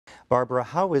Barbara,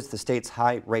 how is the state's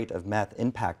high rate of meth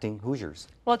impacting Hoosiers?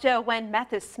 Well, Joe, when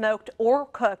meth is smoked or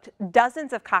cooked,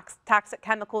 dozens of toxic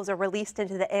chemicals are released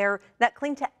into the air that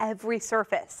cling to every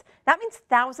surface. That means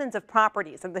thousands of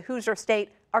properties in the Hoosier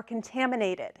state are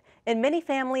contaminated, and many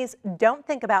families don't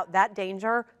think about that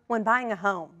danger when buying a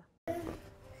home.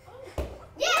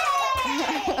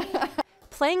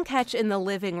 Playing catch in the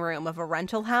living room of a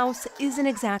rental house isn't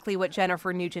exactly what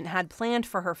Jennifer Nugent had planned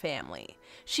for her family.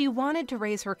 She wanted to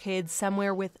raise her kids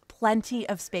somewhere with plenty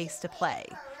of space to play,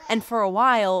 and for a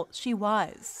while, she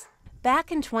was.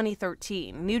 Back in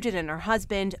 2013, Nugent and her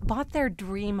husband bought their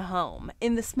dream home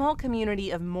in the small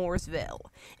community of Mooresville.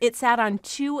 It sat on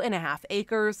 2.5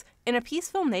 acres in a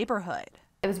peaceful neighborhood.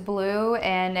 It was blue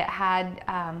and it had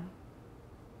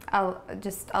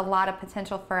just a lot of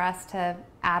potential for us to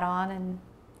add on, and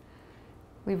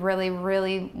we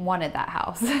really wanted that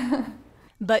house.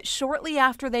 But shortly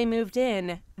after they moved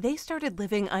in, they started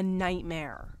living a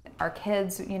nightmare. Our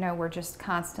kids, were just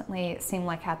constantly, it seemed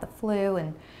like, had the flu,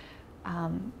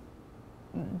 and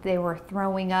they were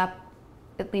throwing up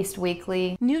at least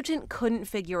weekly. Nugent couldn't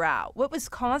figure out what was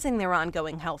causing their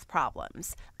ongoing health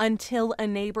problems until a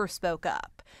neighbor spoke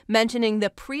up, mentioning the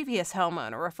previous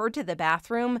homeowner referred to the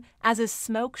bathroom as a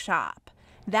smoke shop.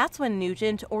 That's when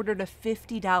Nugent ordered a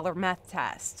 $50 meth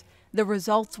test. The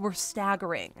results were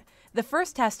staggering. The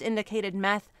first test indicated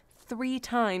meth 3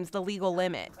 times the legal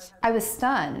limit. I was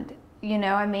stunned.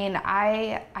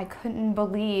 I couldn't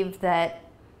believe that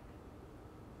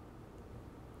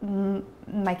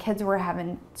my kids were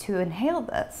having to inhale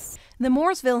this. The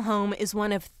Mooresville home is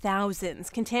one of thousands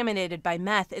contaminated by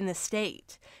meth in the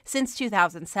state. Since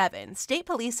 2007, state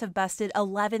police have busted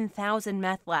 11,000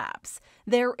 meth labs.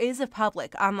 There is a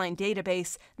public online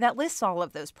database that lists all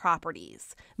of those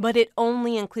properties, but it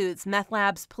only includes meth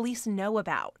labs police know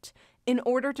about. In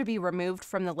order to be removed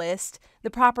from the list,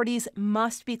 the properties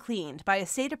must be cleaned by a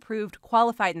state-approved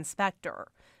qualified inspector,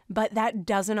 but that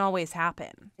doesn't always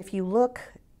happen. If you look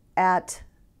at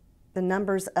the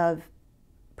numbers of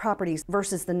properties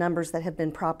versus the numbers that have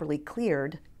been properly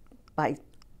cleared by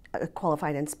a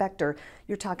qualified inspector,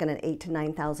 you're talking an 8,000 to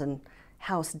 9,000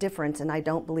 house difference, and I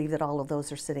don't believe that all of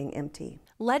those are sitting empty.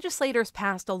 Legislators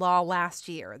passed a law last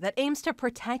year that aims to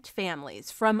protect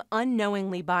families from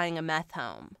unknowingly buying a meth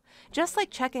home. Just like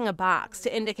checking a box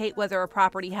to indicate whether a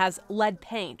property has lead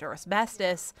paint or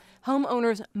asbestos,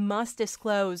 homeowners must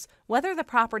disclose whether the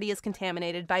property is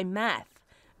contaminated by meth.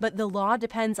 But the law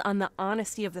depends on the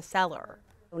honesty of the seller.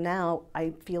 Now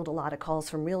I field a lot of calls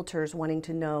from realtors wanting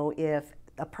to know if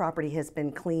a property has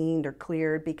been cleaned or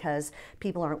cleared because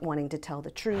people aren't wanting to tell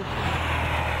the truth.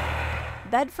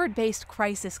 Bedford-based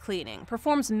Crisis Cleaning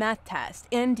performs meth tests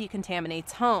and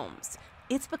decontaminates homes.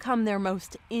 It's become their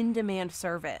most in-demand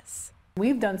service.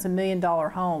 We've done some $1 million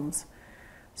homes,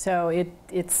 so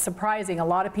it's surprising. A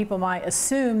lot of people might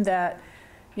assume that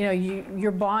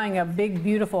you're buying a big,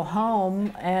 beautiful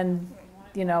home and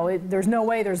there's no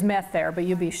way there's meth there, but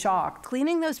you'd be shocked.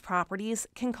 Cleaning those properties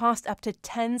can cost up to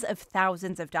tens of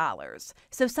thousands of dollars,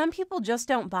 so some people just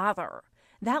don't bother.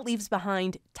 That leaves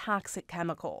behind toxic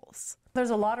chemicals. There's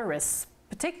a lot of risks,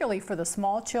 particularly for the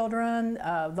small children,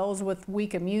 those with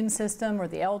weak immune system, or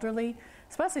the elderly,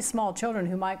 especially small children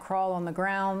who might crawl on the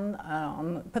ground,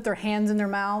 put their hands in their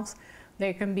mouths.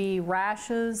 There can be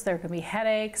rashes, there can be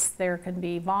headaches, there can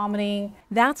be vomiting.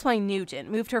 That's why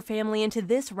Nugent moved her family into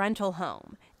this rental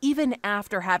home, even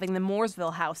after having the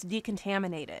Mooresville house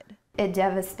decontaminated. It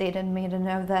devastated me to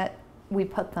know that we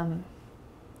put them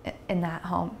in that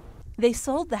home. They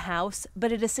sold the house,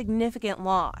 but at a significant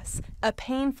loss. A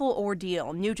painful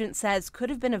ordeal Nugent says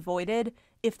could have been avoided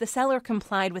if the seller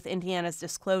complied with Indiana's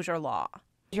disclosure law.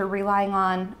 You're relying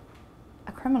on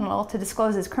a criminal to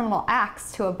disclose his criminal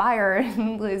acts to a buyer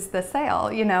and lose the sale,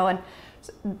 and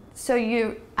so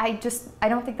I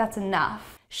don't think that's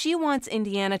enough. She wants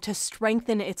Indiana to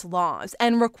strengthen its laws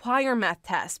and require meth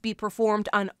tests be performed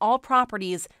on all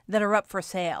properties that are up for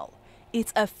sale.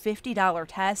 It's a $50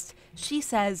 test she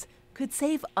says could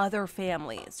save other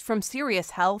families from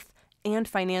serious health and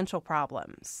financial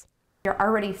problems. You're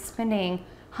already spending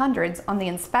hundreds on the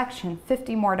inspection.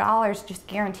 $50 more just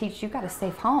guarantees you got a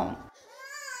safe home.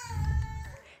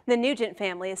 The Nugent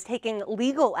family is taking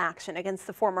legal action against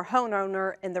the former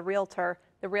homeowner and the realtor.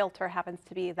 The realtor happens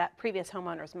to be that previous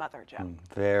homeowner's mother, Joe.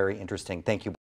 Very interesting. Thank you.